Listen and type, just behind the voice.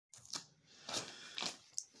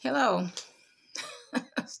Hello.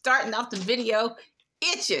 Starting off the video,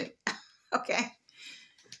 itching. Okay.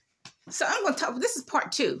 So I'm going to talk, this is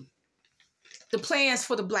part 2. The plans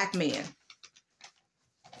for the black man.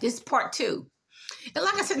 This is part 2. And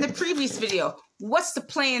like I said in the previous video, what's the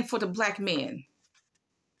plan for the black man?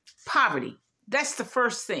 Poverty. That's the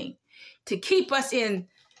first thing. To keep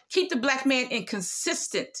the black man in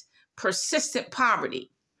consistent, persistent poverty.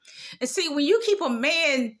 And see, when you keep a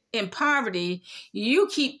man in poverty, you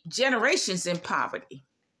keep generations in poverty.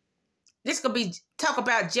 This is going to be, talk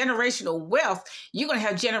about generational wealth. You're going to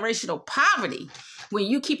have generational poverty. When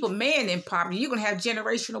you keep a man in poverty, you're going to have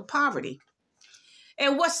generational poverty.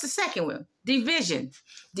 And what's the second one? Division.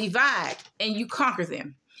 Divide, and you conquer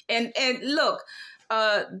them. And look,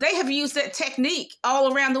 they have used that technique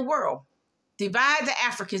all around the world. Divide the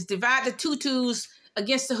Africans, divide the Tutus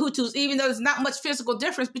against the Hutus, even though there's not much physical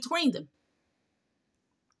difference between them.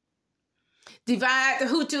 Divide the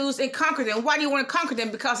Hutus and conquer them. Why do you want to conquer them?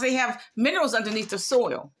 Because they have minerals underneath the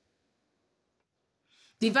soil.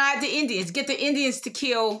 Divide the Indians. Get the Indians to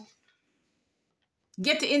kill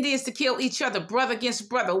each other, brother against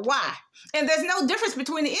brother. Why? And there's no difference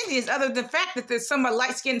between the Indians other than the fact that there's some are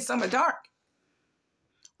light-skinned and some are dark.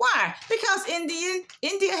 Why? Because India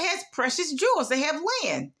has precious jewels. They have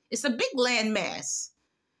land. It's a big land mass.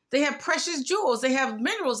 They have precious jewels. They have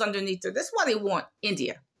minerals underneath it. That's why they want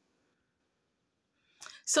India.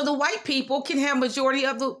 So the white people can have majority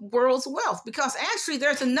of the world's wealth, because actually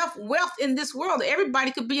there's enough wealth in this world that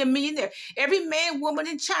everybody could be a millionaire. Every man, woman,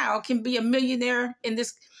 and child can be a millionaire in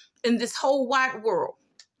this whole wide world.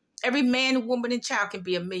 Every man, woman, and child can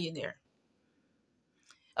be a millionaire.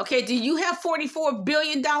 Okay, do you have $44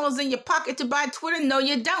 billion in your pocket to buy Twitter? No,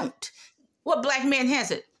 you don't. What black man has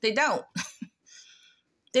it? They don't.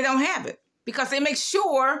 They don't have it because they make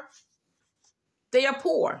sure they are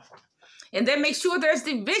poor. And they make sure there's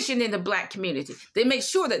division in the black community. They make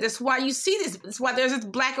sure that that's why you see this. That's why there's this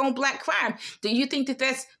black on black crime. Do you think that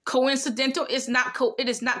that's coincidental? It is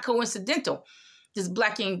not coincidental. This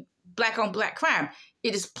black on black crime.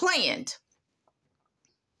 It is planned.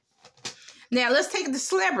 Now let's take the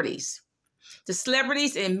celebrities. The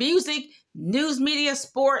celebrities in music, news media,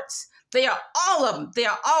 sports. They are all of them. They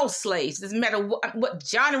are all slaves. Doesn't matter what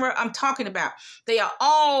genre I'm talking about. They are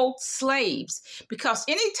all slaves. Because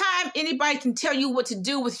anytime anybody can tell you what to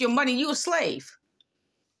do with your money, you're a slave.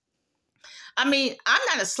 I mean, I'm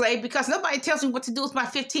not a slave because nobody tells me what to do with my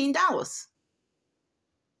 $15.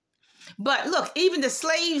 But look, even the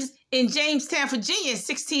slaves in Jamestown, Virginia in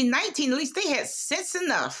 1619, at least they had sense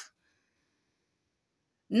enough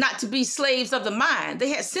not to be slaves of the mind. They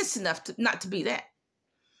had sense enough not to be that.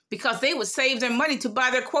 Because they would save their money to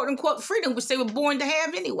buy their quote-unquote freedom, which they were born to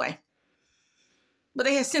have anyway. But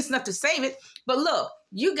they had sense enough to save it. But look,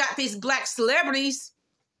 you got these black celebrities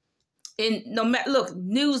in look,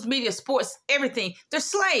 news, media, sports, everything. They're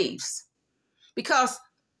slaves. Because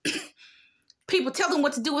people tell them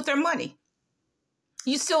what to do with their money.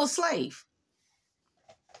 You're still a slave.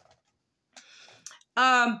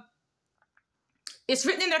 It's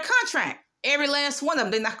written in their contract. Every last one of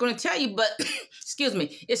them. They're not going to tell you, but excuse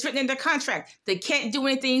me, it's written in their contract. They can't do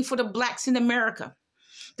anything for the blacks in America.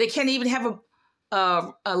 They can't even have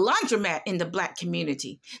a laundromat in the black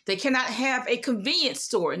community. They cannot have a convenience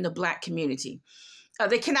store in the black community.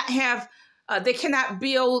 They cannot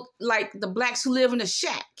build like the blacks who live in a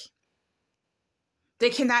shack. They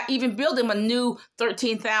cannot even build them a new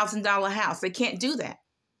 $13,000 house. They can't do that.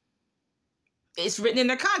 It's written in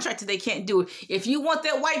their contract that they can't do it. If you want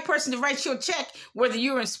that white person to write your check, whether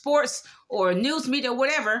you're in sports or news media or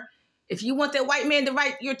whatever, if you want that white man to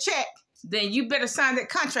write your check, then you better sign that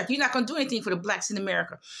contract. You're not going to do anything for the blacks in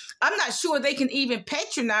America. I'm not sure they can even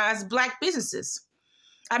patronize black businesses.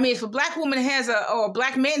 I mean, if a black woman has or a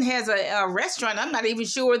black man has a restaurant, I'm not even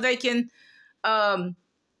sure they can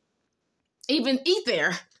even eat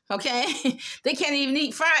there. Okay, they can't even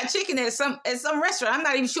eat fried chicken at some restaurant. I'm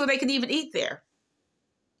not even sure they can even eat there.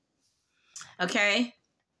 Okay,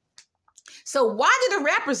 so why did the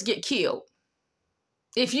rappers get killed?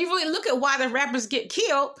 If you really look at why the rappers get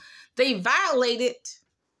killed, they violated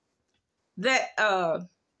that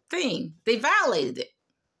thing. They violated it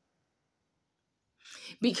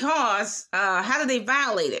because how did they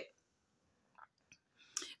violate it?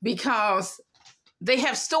 Because they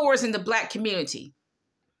have stores in the black community.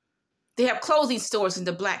 They have clothing stores in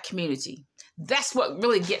the black community. That's what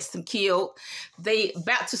really gets them killed. They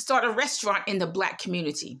about to start a restaurant in the black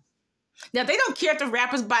community. Now, they don't care if the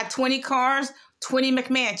rappers buy 20 cars, 20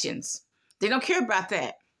 McMansions. They don't care about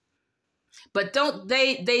that. But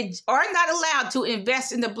they are not allowed to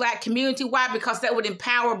invest in the black community. Why? Because that would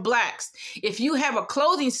empower blacks. If you have a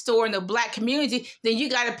clothing store in the black community, then you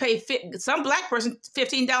got to pay some black person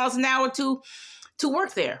 $15 an hour to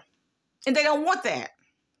work there. And they don't want that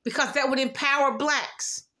because that would empower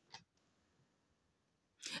blacks.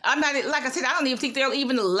 I'm not, like I said, I don't even think they're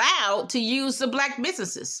even allowed to use the black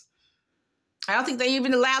businesses. I don't think they're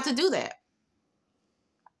even allowed to do that.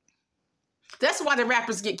 That's why the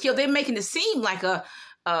rappers get killed. They're making it seem like a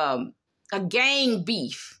gang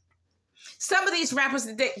beef. Some of these rappers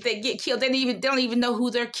that get killed, they don't even know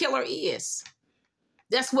who their killer is.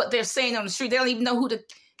 That's what they're saying on the street. They don't even know who the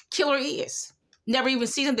killer is. Never even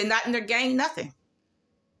see them. They're not in their gang, nothing.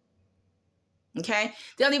 Okay?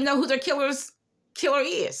 They don't even know who their killer is.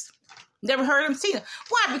 Never heard them, seen them.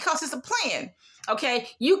 Why? Because it's a plan. Okay?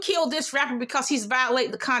 You kill this rapper because he's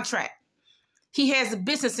violated the contract. He has a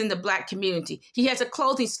business in the black community. He has a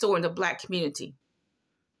clothing store in the black community.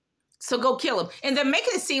 So go kill him. And they're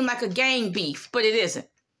making it seem like a gang beef, but it isn't.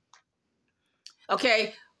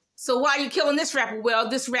 Okay? So why are you killing this rapper? Well,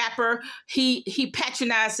 this rapper, he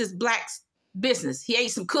patronized his black business. He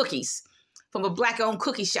ate some cookies from a black-owned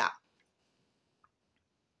cookie shop.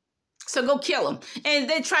 So go kill him. And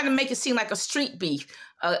they're trying to make it seem like a street beef,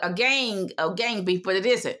 a gang beef, but it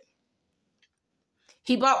isn't.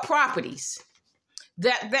 He bought properties.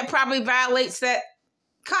 That probably violates that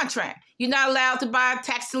contract. You're not allowed to buy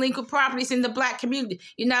tax delinquent properties in the black community.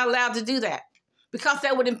 You're not allowed to do that because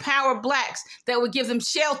that would empower blacks. That would give them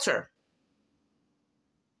shelter.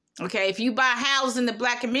 Okay, if you buy houses in the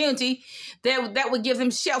black community, that would give them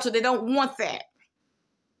shelter. They don't want that.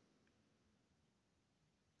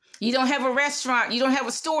 You don't have a restaurant. You don't have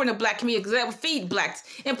a store in the black community because that would feed blacks.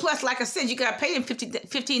 And plus, like I said, you got to pay them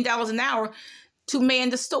 $15 an hour to man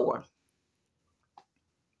the store.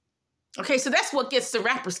 Okay, so that's what gets the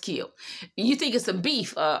rappers killed. You think it's a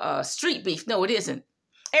beef, street beef. No, it isn't.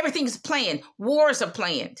 Everything is planned. Wars are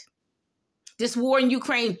planned. This war in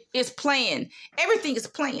Ukraine is planned. Everything is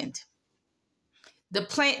planned. The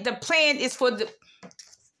plan is for the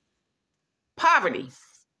poverty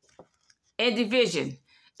and division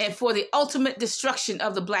and for the ultimate destruction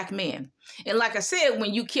of the black man. And like I said,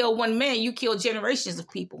 when you kill one man, you kill generations of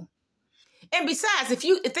people. And besides,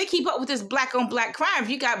 if they keep up with this black on black crime, if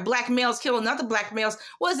you got black males killing other black males,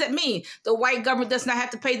 what does that mean? The white government does not have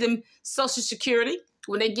to pay them Social Security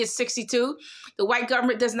when they get 62. The white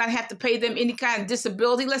government does not have to pay them any kind of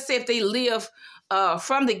disability. Let's say if they live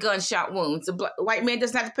from the gunshot wounds, the white man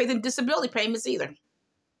doesn't have to pay them disability payments either.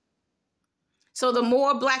 So the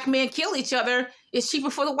more black men kill each other, it's cheaper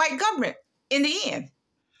for the white government in the end.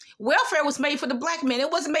 Welfare was made for the black man.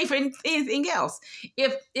 It wasn't made for anything else.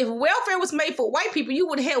 If welfare was made for white people, you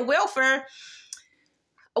would have had welfare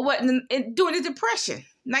during the Depression,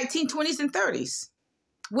 1920s and 30s.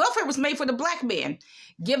 Welfare was made for the black man.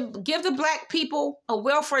 Give the black people a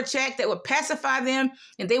welfare check that would pacify them,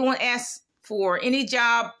 and they won't ask for any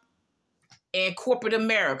job in corporate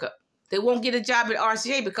America. They won't get a job at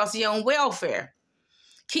RCA because they're on welfare.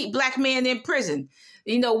 Keep black men in prison.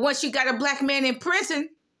 You know, once you got a black man in prison,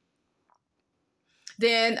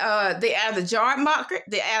 then they're out of the job market.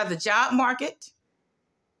 They're out of the job market.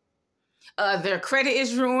 Their credit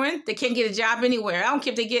is ruined. They can't get a job anywhere. I don't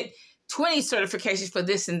care if they get 20 certifications for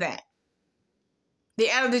this and that.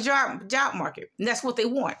 They're out of the job market, and that's what they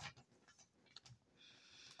want.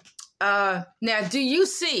 Now, do you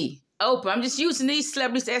see Oprah? I'm just using these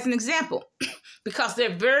celebrities as an example because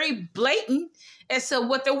they're very blatant as to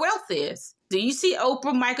what their wealth is. Do you see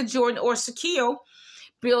Oprah, Michael Jordan, or Shaquille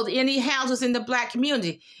build any houses in the black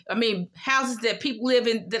community? I mean, houses that people live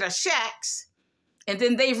in that are shacks, and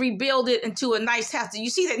then they rebuild it into a nice house. Do you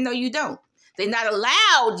see that? No, you don't. They're not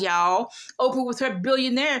allowed, y'all. Oprah with her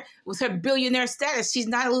billionaire status, she's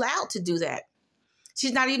not allowed to do that.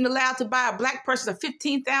 She's not even allowed to buy a black person a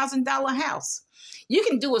 $15,000 house.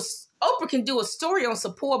 Oprah can do a story on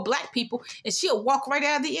some poor black people, and she'll walk right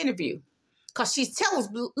out of the interview. Because she's telling us,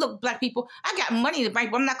 look, black people, I got money in the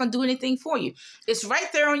bank, but I'm not going to do anything for you. It's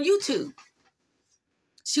right there on YouTube.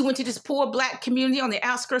 She went to this poor black community on the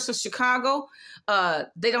outskirts of Chicago.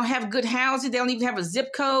 They don't have good housing. They don't even have a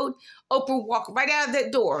zip code. Oprah walked right out of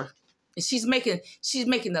that door. And she's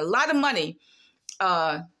making a lot of money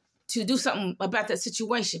to do something about that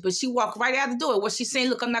situation. But she walked right out the door. What she's saying,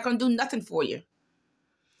 look, I'm not going to do nothing for you.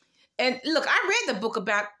 And look, I read the book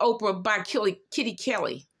about Oprah by Kitty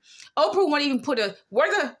Kelly. Oprah wouldn't even put where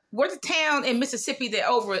the town in Mississippi that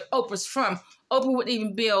Oprah's from, Oprah wouldn't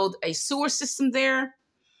even build a sewer system there,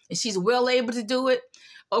 and she's well able to do it.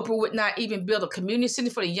 Oprah would not even build a community center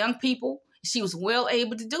for the young people. She was well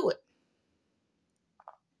able to do it.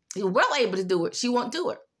 You're well able to do it. She won't do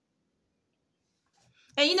it.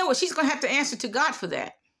 And you know what? She's going to have to answer to God for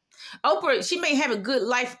that. Oprah, she may have a good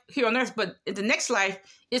life here on earth, but in the next life,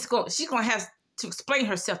 she's going to have to explain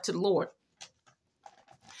herself to the Lord.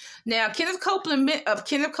 Now, Kenneth Copeland of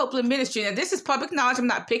Kenneth Copeland Ministry. Now, this is public knowledge. I'm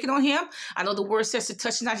not picking on him. I know the word says to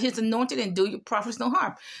touch not his anointed and do your prophets no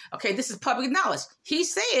harm. Okay, this is public knowledge. He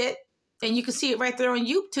said, and you can see it right there on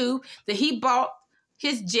YouTube, that he bought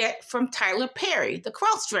his jet from Tyler Perry, the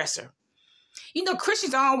cross-dresser. You know,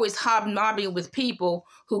 Christians are always hobnobbing with people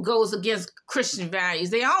who goes against Christian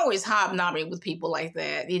values. They always hobnobbing with people like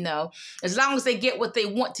that, you know, as long as they get what they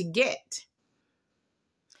want to get.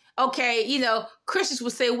 Okay, you know, Christians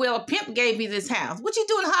would say, well, a pimp gave me this house. What you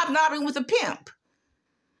doing hobnobbing with a pimp?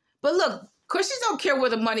 But look, Christians don't care where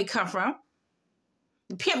the money come from.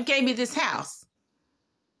 The pimp gave me this house.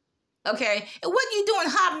 Okay, and what are you doing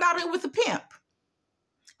hobnobbing with a pimp?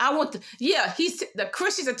 I want the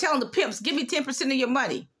Christians are telling the pimps, give me 10% of your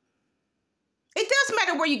money. It does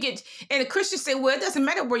matter where you get, and the Christians say, well, it doesn't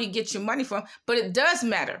matter where you get your money from, but it does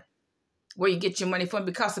matter where you get your money from,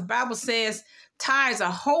 because the Bible says tithes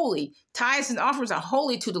are holy. Tithes and offerings are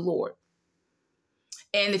holy to the Lord.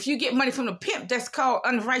 And if you get money from a pimp, that's called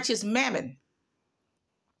unrighteous mammon.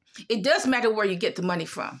 It does matter where you get the money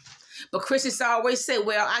from. But Christians always say,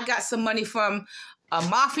 well, I got some money from a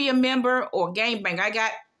mafia member or gangbanger. I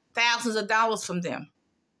got thousands of dollars from them.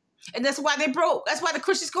 And that's why they broke. That's why the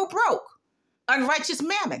Christians go broke. Unrighteous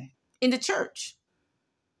mammon in the church.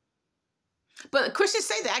 But Christians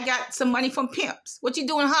say that I got some money from pimps. What you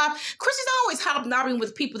doing, Christians are always hobnobbing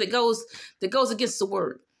with people that goes against the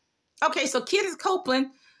word. Okay, so Kenneth Copeland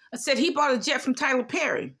said he bought a jet from Tyler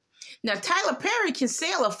Perry. Now, Tyler Perry can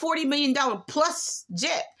sell a $40 million plus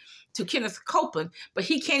jet to Kenneth Copeland, but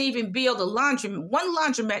he can't even build one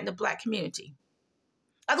laundromat in the Black community.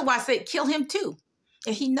 Otherwise, they'd kill him too.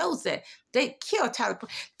 And he knows that. They'd kill Tyler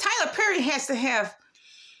Perry. Tyler Perry has to have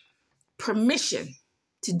permission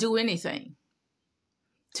to do anything.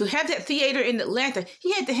 To have that theater in Atlanta,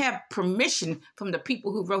 he had to have permission from the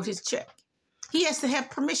people who wrote his check. He has to have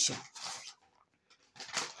permission.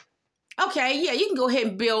 Okay, yeah, you can go ahead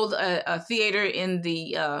and build a theater in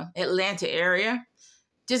the Atlanta area.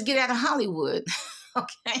 Just get out of Hollywood,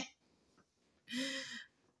 okay?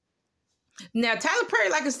 Now, Tyler Perry,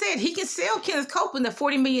 like I said, he can sell Kenneth Copeland a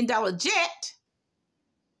 $40 million jet,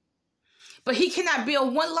 but he cannot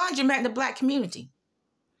build one laundromat in the Black community.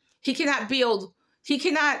 He cannot build a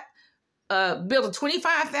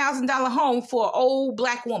 $25,000 home for an old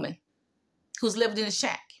Black woman who's lived in a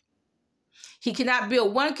shack. He cannot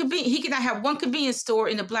build he cannot have one convenience store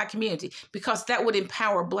in the Black community, because that would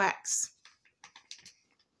empower Blacks.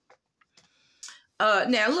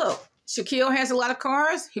 Now look, Shaquille has a lot of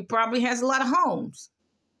cars. He probably has a lot of homes.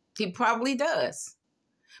 He probably does.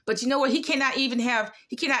 But you know what? He cannot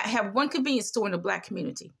have one convenience store in the Black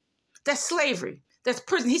community. That's slavery. That's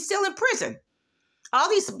prison. He's still in prison. All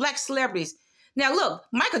these Black celebrities. Now look,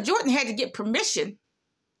 Michael Jordan had to get permission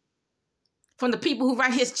from the people who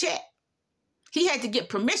write his check. He had to get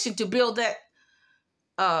permission to build that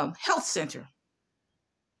health center.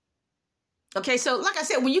 Okay, so like I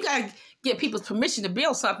said, when you got to get people's permission to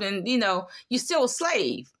build something, you know, you're still a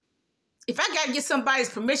slave. If I got to get somebody's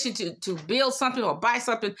permission to build something or buy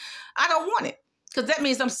something, I don't want it, because that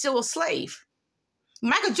means I'm still a slave.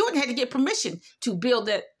 Michael Jordan had to get permission to build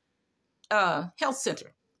that health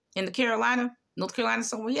center in North Carolina,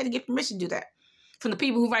 somewhere. He had to get permission to do that from the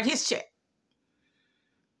people who write his check.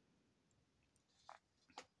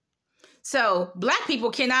 So Black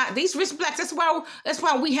people cannot, these rich Blacks, that's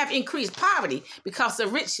why we have increased poverty, because the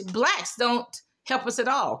rich Blacks don't help us at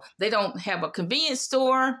all. They don't have a convenience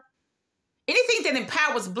store. Anything that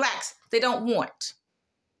empowers Blacks, they don't want.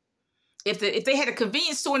 If they had a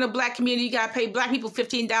convenience store in the Black community, you got to pay Black people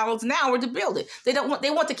 $15 an hour to build it. They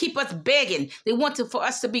want to keep us begging. They want for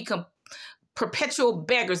us to become perpetual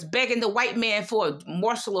beggars, begging the white man for a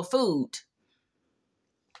morsel of food.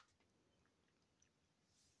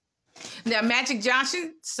 Now, Magic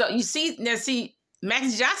Johnson, so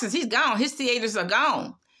Magic Johnson, he's gone. His theaters are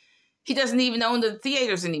gone. He doesn't even own the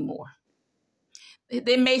theaters anymore.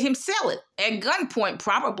 They made him sell it at gunpoint,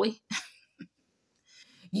 probably.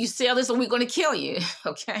 You sell this or we're going to kill you,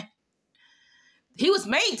 okay? He was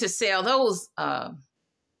made to sell those. Why?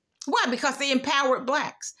 Because they empowered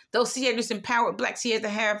Blacks. Those theaters empowered Blacks. He had to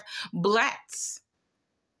have Blacks.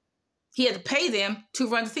 He had to pay them to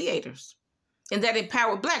run the theaters. And that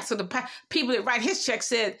empowered Blacks. So the people that write his check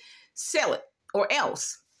said, sell it or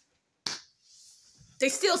else. They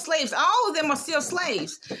still slaves. All of them are still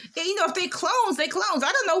slaves. And, you know, if they clones, they clones.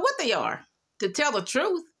 I don't know what they are, to tell the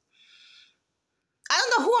truth. I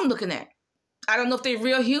don't know who I'm looking at. I don't know if they're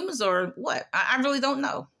real humans or what. I really don't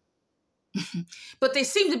know. But they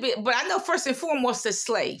seem to be, but I know first and foremost they're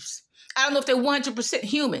slaves. I don't know if they're 100%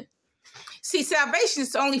 human. See, salvation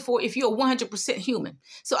is only for if you're 100% human.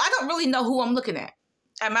 So I don't really know who I'm looking at.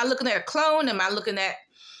 Am I looking at a clone? Am I looking at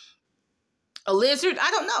a lizard? I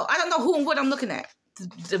don't know. I don't know who and what I'm looking at.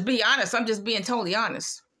 To be honest, I'm just being totally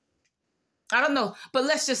honest. I don't know. But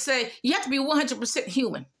let's just say you have to be 100%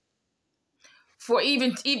 human for to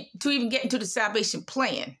even get into the salvation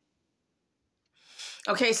plan.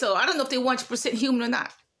 Okay, so I don't know if they're 100% human or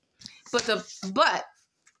not. But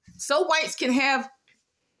so whites can have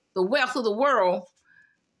the wealth of the world,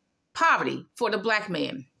 poverty for the black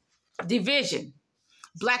man, division,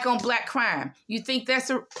 black on black crime. You think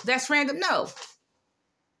that's random? No.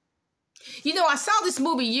 You know, I saw this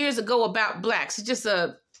movie years ago about blacks. It's just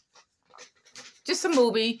a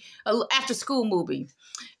movie, an after school movie.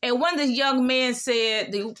 And one of the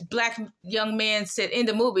the black young man said in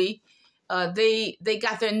the movie, they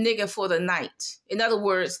got their nigger for the night. In other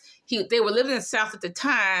words, they were living in the South at the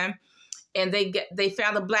time, and they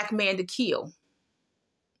found a black man to kill.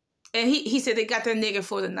 And he said they got their nigger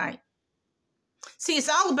for the night. See, it's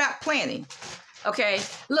all about planning. Okay,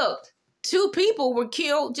 look, 2 people were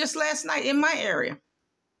killed just last night in my area.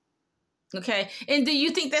 Okay, and do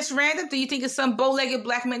you think that's random? Do you think it's some bow-legged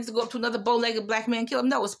black man to go up to another bow-legged black man and kill him?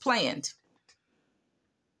 No, it's planned.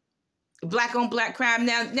 Black on black crime.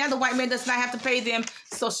 Now the white man does not have to pay them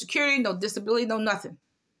Social Security, no disability, no nothing.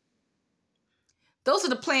 Those are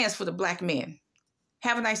the plans for the black men.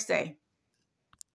 Have a nice day.